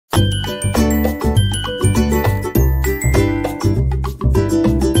Excellent,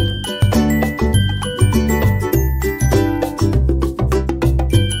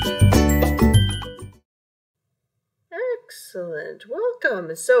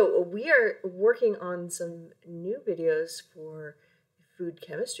 welcome. So we are working on some new videos for food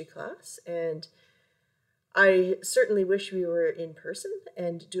chemistry class, and I certainly wish we were in person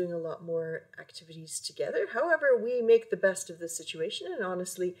and doing a lot more activities together. However, we make the best of the situation, and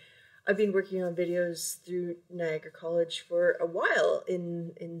honestly, I've been working on videos through Niagara College for a while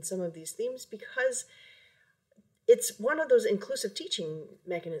in some of these themes because it's one of those inclusive teaching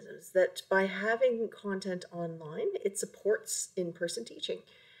mechanisms that by having content online, it supports in-person teaching.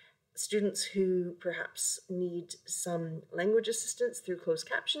 Students who perhaps need some language assistance through closed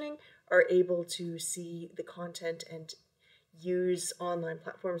captioning are able to see the content and use online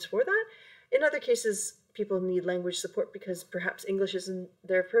platforms for that. In other cases, people need language support because perhaps English isn't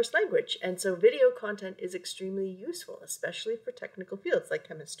their first language. And so video content is extremely useful, especially for technical fields like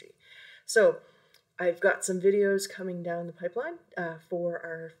chemistry. So I've got some videos coming down the pipeline for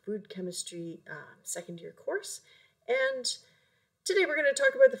our food chemistry second year course. And today we're going to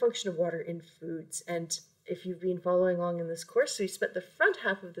talk about the function of water in foods. And if you've been following along in this course, we spent the front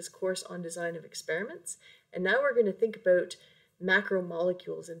half of this course on design of experiments. And now we're going to think about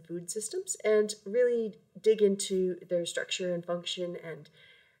macromolecules in food systems and really dig into their structure and function and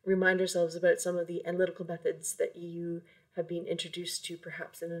remind ourselves about some of the analytical methods that you have been introduced to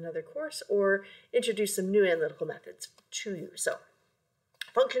perhaps in another course, or introduce some new analytical methods to you. So,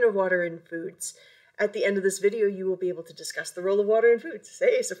 function of water in foods. At the end of this video, you will be able to discuss the role of water in foods.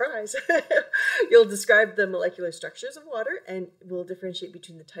 Hey, surprise! You'll describe the molecular structures of water, and we'll differentiate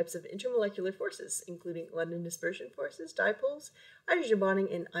between the types of intramolecular forces, including London dispersion forces, dipoles, hydrogen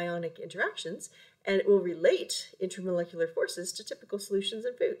bonding, and ionic interactions, and it will relate intramolecular forces to typical solutions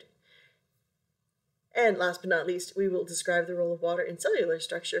in food. And last but not least, we will describe the role of water in cellular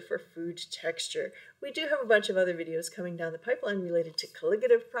structure for food texture. We do have a bunch of other videos coming down the pipeline related to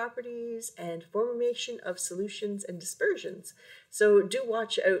colligative properties and formation of solutions and dispersions. So do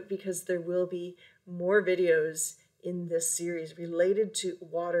watch out because there will be more videos in this series related to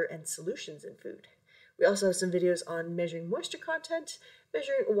water and solutions in food. We also have some videos on measuring moisture content,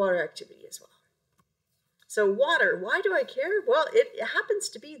 measuring water activity as well. So water, why do I care? Well, it happens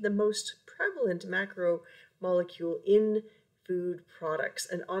to be the most prevalent macromolecule in food products.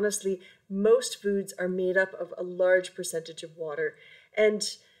 And honestly, most foods are made up of a large percentage of water. And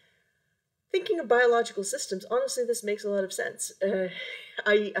thinking of biological systems, honestly, this makes a lot of sense.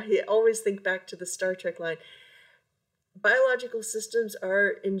 I always think back to the Star Trek line. Biological systems are,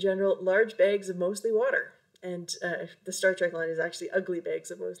 in general, large bags of mostly water. And the Star Trek line is actually ugly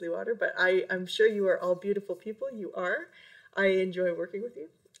bags of mostly water, but I'm sure you are all beautiful people. You are. I enjoy working with you.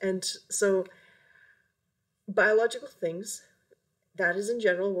 And so biological things, that is in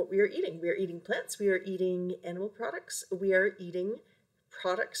general what we are eating. We are eating plants, we are eating animal products, we are eating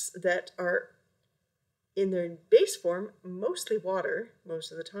products that are in their base form mostly water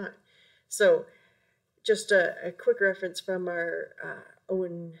most of the time. So just a quick reference from our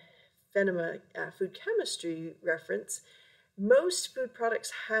Owen Fenema food chemistry reference. Most food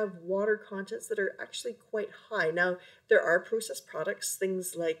products have water contents that are actually quite high. Now, there are processed products,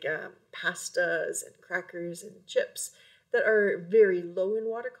 things like pastas and crackers and chips, that are very low in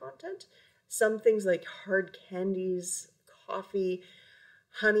water content. Some things like hard candies, coffee,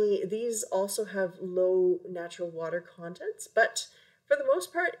 honey, these also have low natural water contents. But for the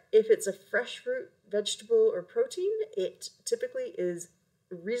most part, if it's a fresh fruit, vegetable, or protein, it typically is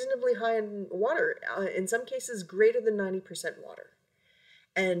reasonably high in water, in some cases greater than 90% water.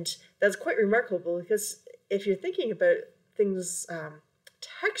 And that's quite remarkable because if you're thinking about things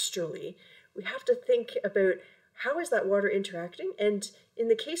texturally, we have to think about how is that water interacting? And in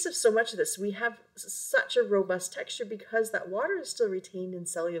the case of so much of this, we have such a robust texture because that water is still retained in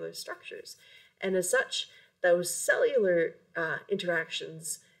cellular structures. And as such, those cellular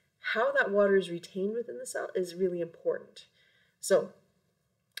interactions, how that water is retained within the cell is really important. So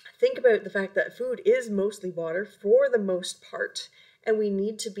think about the fact that food is mostly water for the most part, and we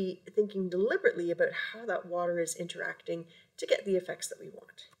need to be thinking deliberately about how that water is interacting to get the effects that we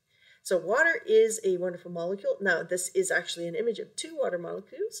want. So water is a wonderful molecule. Now, this is actually an image of two water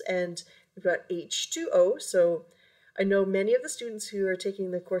molecules, and we've got H2O. So I know many of the students who are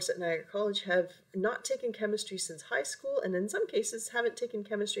taking the course at Niagara College have not taken chemistry since high school, and in some cases haven't taken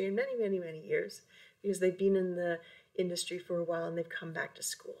chemistry in many, many, many years because they've been in the industry for a while and they've come back to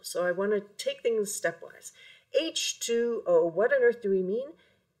school. So I want to take things stepwise. H2O, what on earth do we mean?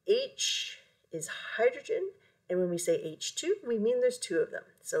 H is hydrogen, and when we say H2, we mean there's two of them.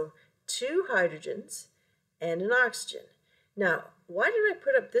 So 2 hydrogens and an oxygen. Now, why did I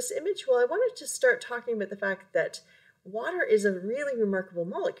put up this image? Well, I wanted to start talking about the fact that water is a really remarkable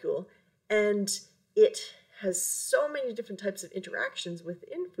molecule, and it has so many different types of interactions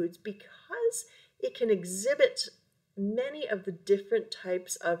within foods because it can exhibit many of the different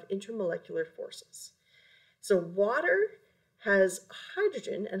types of intramolecular forces. So water has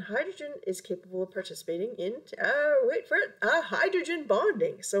hydrogen, and hydrogen is capable of participating in, wait for it, hydrogen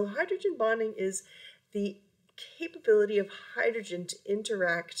bonding. So hydrogen bonding is the capability of hydrogen to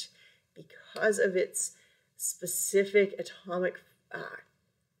interact because of its specific atomic,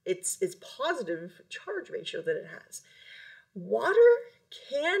 its positive charge ratio that it has. Water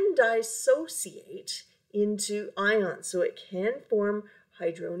can dissociate into ions, so it can form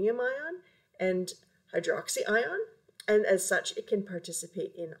hydronium ion and hydroxy ion, and as such it can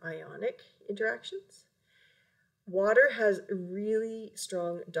participate in ionic interactions. Water has a really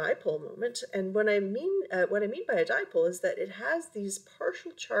strong dipole moment, and what I mean by a dipole is that it has these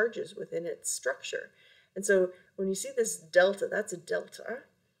partial charges within its structure. And so when you see this delta, that's a delta.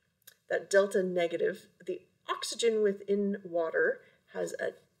 That delta negative, the oxygen within water has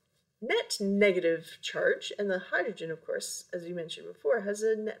a net negative charge, and the hydrogen, of course, as we mentioned before, has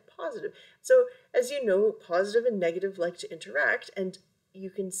a net positive. So as you know, positive and negative like to interact, and you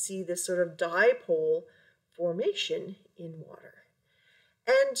can see this sort of dipole formation in water.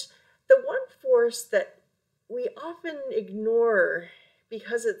 And the one force that we often ignore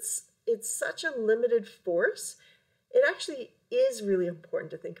because it's such a limited force, it actually is really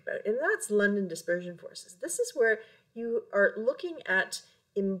important to think about, and that's London dispersion forces. This is where you are looking at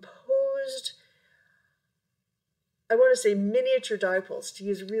imposed, I want to say miniature dipoles, to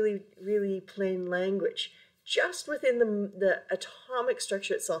use really, really plain language, just within the atomic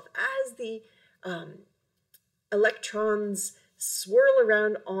structure itself. As the electrons swirl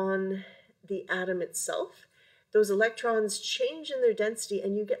around on the atom itself, those electrons change in their density,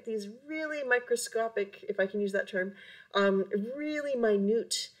 and you get these really microscopic, if I can use that term, really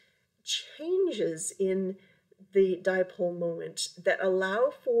minute changes in the dipole moment that allow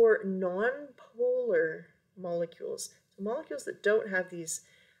for non-polar molecules, so molecules that don't have these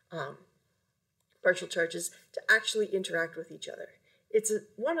partial charges, to actually interact with each other. It's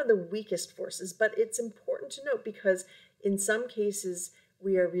one of the weakest forces, but it's important to note because in some cases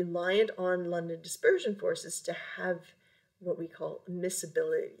we are reliant on London dispersion forces to have what we call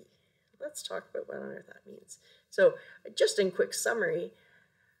miscibility. Let's talk about what on earth that means. So just in quick summary,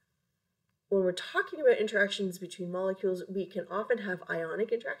 when we're talking about interactions between molecules, we can often have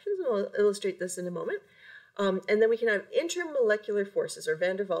ionic interactions, and I'll illustrate this in a moment. And then we can have intermolecular forces, or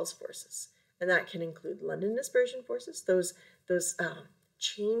van der Waals forces, and that can include London dispersion forces, those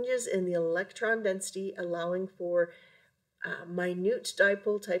changes in the electron density allowing for minute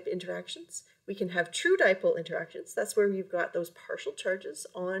dipole type interactions. We can have true dipole interactions. That's where you've got those partial charges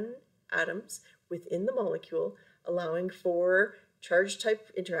on atoms within the molecule, allowing for charge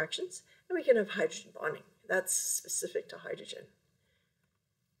type interactions. And we can have hydrogen bonding. That's specific to hydrogen.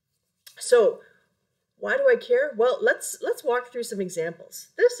 So why do I care? Well, let's walk through some examples.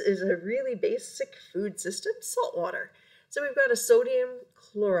 This is a really basic food system, salt water. So we've got a sodium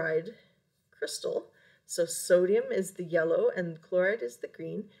chloride crystal. So sodium is the yellow and chloride is the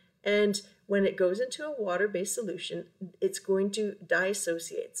green. And when it goes into a water-based solution, it's going to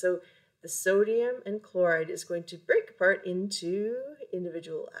dissociate. So the sodium and chloride is going to break apart into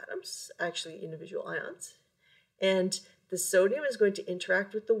individual atoms, actually individual ions. And the sodium is going to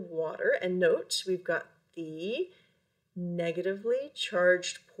interact with the water. And note, we've got the negatively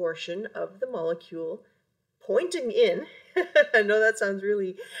charged portion of the molecule pointing in. I know that sounds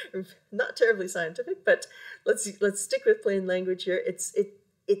really not terribly scientific, but let's stick with plain language here.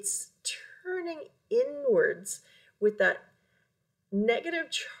 It's turning inwards with that negative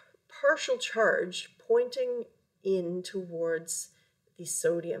partial charge pointing in towards the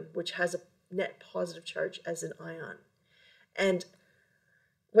sodium, which has a net positive charge as an ion. And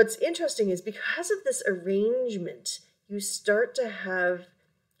what's interesting is because of this arrangement, you start to have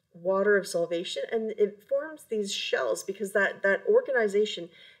water of solvation, and it forms these shells because that organization,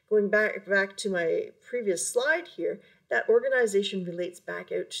 going back to my previous slide here, that organization relates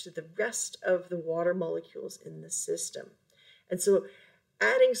back out to the rest of the water molecules in the system. And so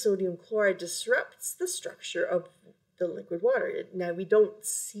adding sodium chloride disrupts the structure of the liquid water. Now, we don't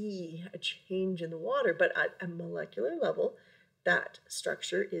see a change in the water, but at a molecular level, that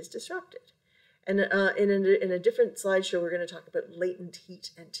structure is disrupted. And in a different slideshow, we're going to talk about latent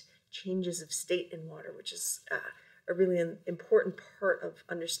heat and changes of state in water, which is a really important part of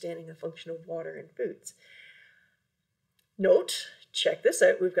understanding the function of water in foods. Note, check this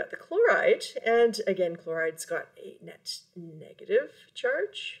out. We've got the chloride, and again, chloride's got a net negative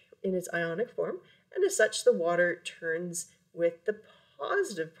charge in its ionic form, and as such, the water turns with the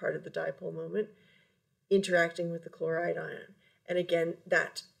positive part of the dipole moment interacting with the chloride ion. And again,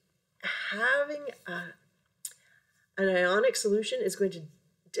 that having an ionic solution is going to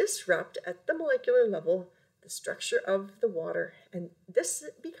disrupt at the molecular level the structure of the water. And this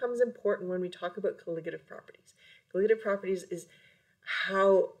becomes important when we talk about colligative properties. Colligative properties is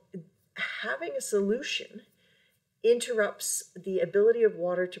how having a solution interrupts the ability of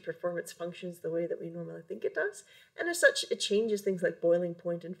water to perform its functions the way that we normally think it does. And as such, it changes things like boiling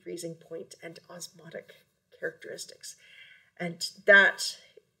point and freezing point and osmotic characteristics. And that,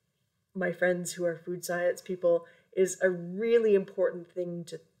 my friends who are food science people, is a really important thing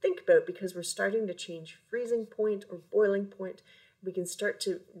to think about, because we're starting to change freezing point or boiling point. We can start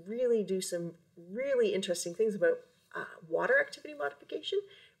to really do some really interesting things about water activity modification,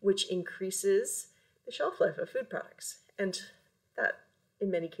 which increases the shelf life of food products. And that,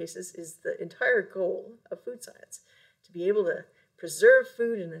 in many cases, is the entire goal of food science, to be able to preserve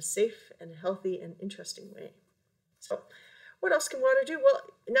food in a safe and healthy and interesting way. So what else can water do? Well,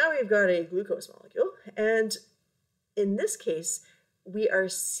 now we've got a glucose molecule, and in this case, we are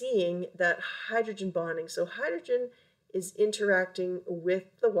seeing that hydrogen bonding. So hydrogen is interacting with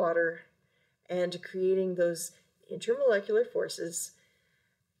the water and creating those intramolecular forces,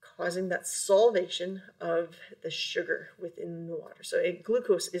 causing that solvation of the sugar within the water. So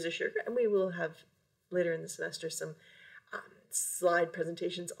glucose is a sugar, and we will have later in the semester some slide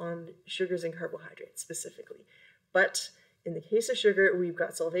presentations on sugars and carbohydrates specifically. But in the case of sugar, we've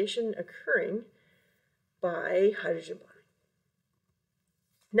got solvation occurring by hydrogen bonding.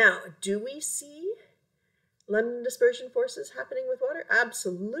 Now, do we see London dispersion forces happening with water?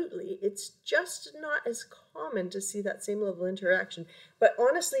 Absolutely. It's just not as common to see that same level of interaction. But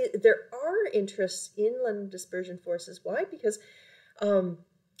honestly, there are interests in London dispersion forces. Why? Because the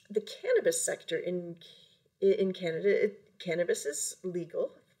cannabis sector in Canada, cannabis is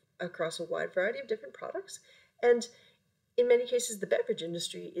legal across a wide variety of different products. And in many cases, the beverage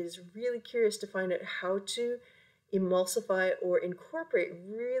industry is really curious to find out how to emulsify or incorporate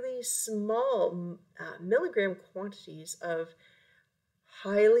really small milligram quantities of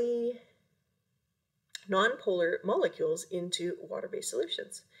highly nonpolar molecules into water-based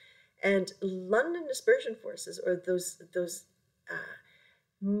solutions. And London dispersion forces, or those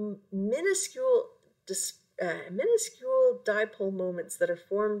minuscule dipole moments that are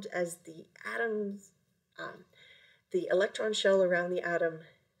formed as the atoms, the electron shell around the atom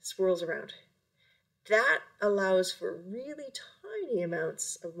swirls around, that allows for really tiny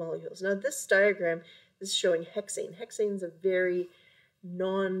amounts of molecules. Now, this diagram is showing hexane. Hexane is a very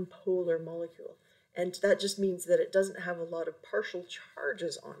non-polar molecule, and that just means that it doesn't have a lot of partial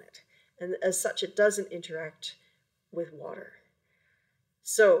charges on it, and as such, it doesn't interact with water.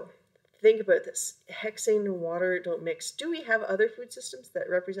 So think about this. Hexane and water don't mix. Do we have other food systems that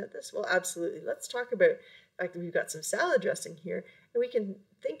represent this? Well, absolutely. Let's talk about the fact that we've got some salad dressing here, and we can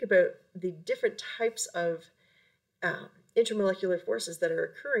think about the different types of intermolecular forces that are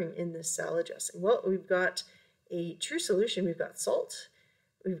occurring in this salad dressing. Well, we've got a true solution. We've got salt.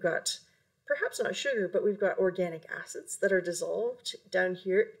 We've got perhaps not sugar, but we've got organic acids that are dissolved down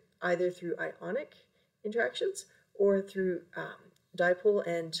here either through ionic interactions or through dipole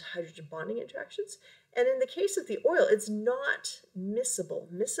and hydrogen bonding interactions. And in the case of the oil, it's not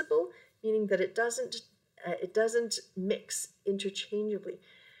miscible. Miscible meaning that it doesn't mix interchangeably.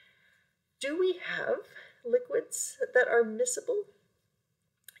 Do we have liquids that are miscible?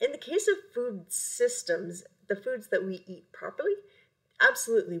 In the case of food systems, the foods that we eat properly,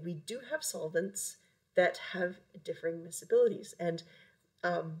 absolutely, we do have solvents that have differing miscibilities. And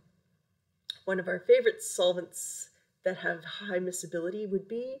one of our favorite solvents that have high miscibility would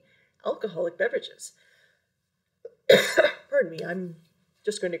be alcoholic beverages. Pardon me, I'm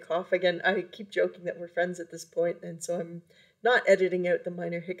just going to cough again. I keep joking that we're friends at this point, and so I'm not editing out the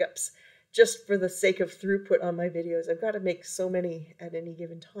minor hiccups just for the sake of throughput on my videos. I've got to make so many at any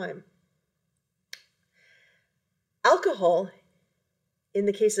given time. Alcohol, in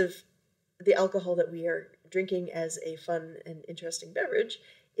the case of the alcohol that we are drinking as a fun and interesting beverage,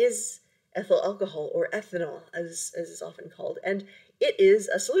 is ethyl alcohol, or ethanol, as is often called, and it is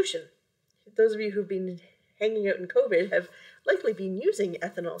a solution. Those of you who've been hanging out in COVID have likely been using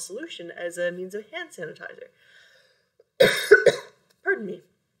ethanol solution as a means of hand sanitizer. Pardon me.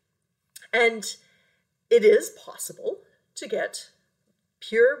 And it is possible to get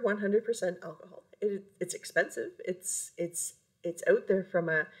pure 100% alcohol. It's expensive. It's out there from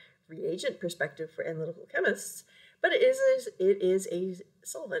a reagent perspective for analytical chemists, but it is a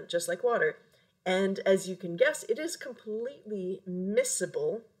solvent, just like water. And as you can guess, it is completely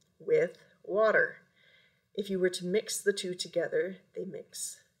miscible with water. If you were to mix the two together, they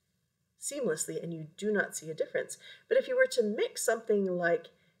mix seamlessly and you do not see a difference. But if you were to mix something like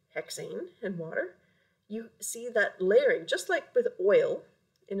hexane and water, you see that layering, just like with oil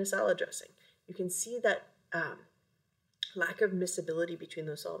in a salad dressing. You can see that lack of miscibility between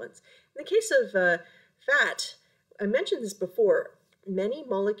those solvents. In the case of fat, I mentioned this before, many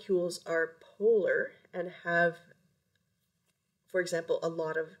molecules are polar and have, for example, a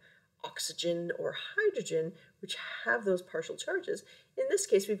lot of oxygen or hydrogen, which have those partial charges. In this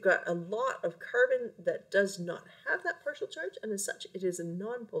case, we've got a lot of carbon that does not have that partial charge, and as such, it is a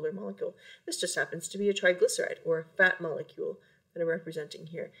nonpolar molecule. This just happens to be a triglyceride or a fat molecule that I'm representing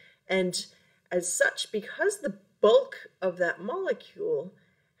here. And as such, because the bulk of that molecule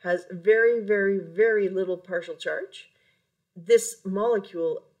has very, very, very little partial charge, this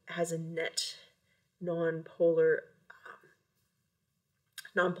molecule has a net nonpolar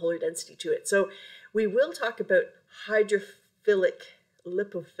density to it. So we will talk about hydrophilic,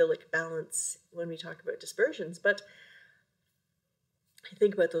 lipophilic balance when we talk about dispersions, but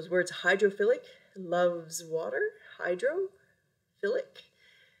think about those words. Hydrophilic loves water, hydrophilic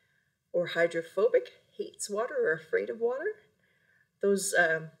or hydrophobic hates water or afraid of water. Those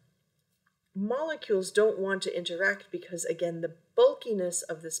molecules don't want to interact because, again, the bulkiness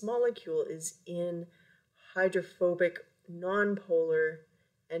of this molecule is in hydrophobic nonpolar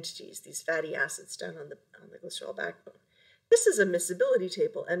entities, these fatty acids down on the glycerol backbone. This is a miscibility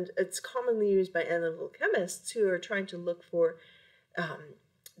table, and it's commonly used by analytical chemists who are trying to look for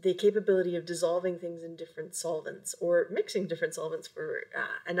the capability of dissolving things in different solvents or mixing different solvents for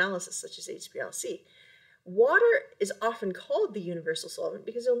analysis, such as HPLC. Water is often called the universal solvent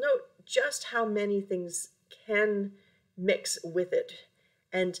because you'll note just how many things can mix with it.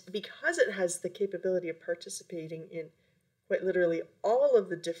 And because it has the capability of participating in quite literally all of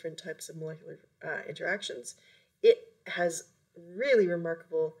the different types of molecular interactions, it has really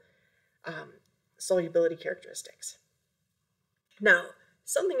remarkable solubility characteristics. Now,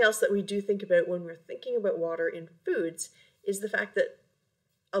 something else that we do think about when we're thinking about water in foods is the fact that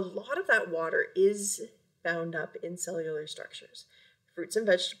a lot of that water is bound up in cellular structures. Fruits and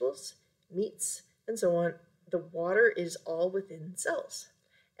vegetables, meats, and so on, the water is all within cells.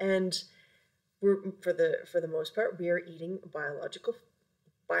 And for the most part, we are eating biological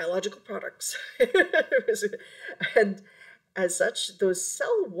products. And as such, those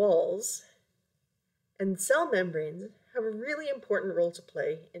cell walls and cell membranes have a really important role to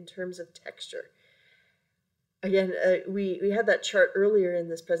play in terms of texture. Again, we had that chart earlier in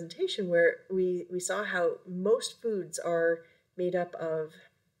this presentation where we saw how most foods are made up of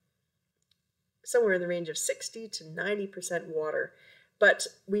somewhere in the range of 60 to 90% water. But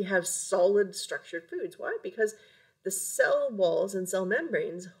we have solid structured foods. Why? Because the cell walls and cell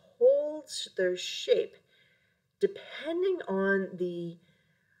membranes hold their shape depending on the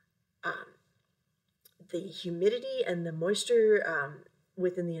humidity and the moisture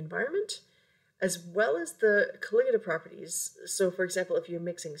within the environment, as well as the colligative properties. So for example, if you're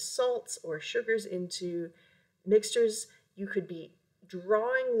mixing salts or sugars into mixtures, you could be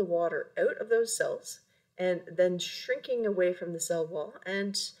drawing the water out of those cells and then shrinking away from the cell wall.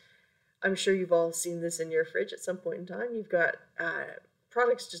 And I'm sure you've all seen this in your fridge at some point in time. You've got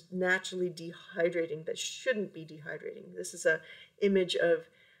products just naturally dehydrating that shouldn't be dehydrating. This is an image of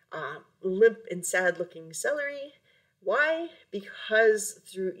limp and sad looking celery. Why? Because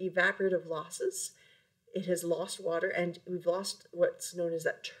through evaporative losses, it has lost water, and we've lost what's known as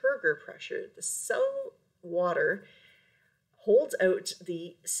that turgor pressure. The cell water holds out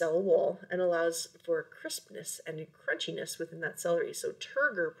the cell wall and allows for crispness and crunchiness within that celery. So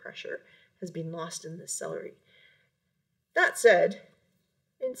turgor pressure has been lost in this celery. That said,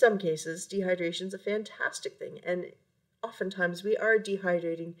 in some cases, dehydration is a fantastic thing, and oftentimes we are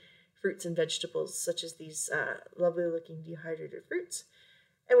dehydrating fruits and vegetables, such as these lovely looking dehydrated fruits.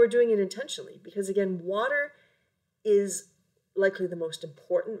 And we're doing it intentionally because, again, water is likely the most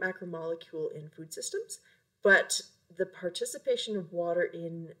important macromolecule in food systems, but the participation of water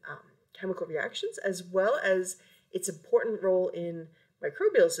in chemical reactions, as well as its important role in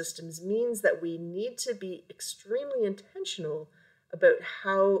microbial systems, means that we need to be extremely intentional about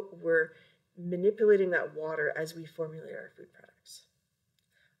how we're manipulating that water as we formulate our food products.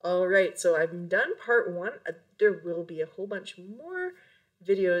 All right, so I've done part one. There will be a whole bunch more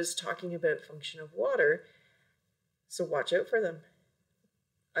videos talking about function of water, so watch out for them.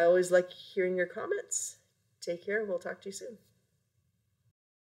 I always like hearing your comments. Take care. We'll talk to you soon.